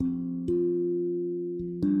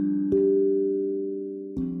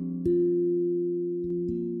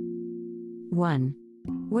1.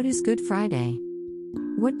 What is Good Friday?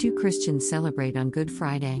 What do Christians celebrate on Good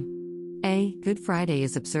Friday? A. Good Friday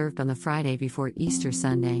is observed on the Friday before Easter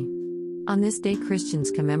Sunday. On this day,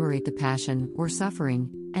 Christians commemorate the passion, or suffering,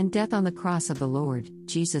 and death on the cross of the Lord,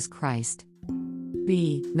 Jesus Christ.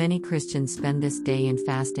 B. Many Christians spend this day in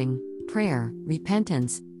fasting, prayer,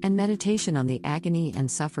 repentance, and meditation on the agony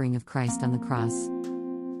and suffering of Christ on the cross.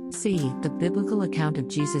 C. The biblical account of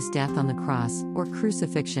Jesus' death on the cross, or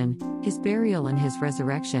crucifixion, his burial and his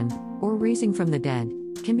resurrection, or raising from the dead,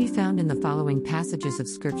 can be found in the following passages of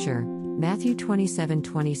Scripture: Matthew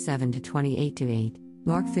 27:27-28-8,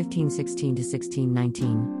 Mark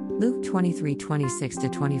 15:16-16-19, Luke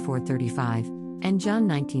 23:26-24-35, and John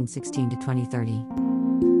 19:16-20-30.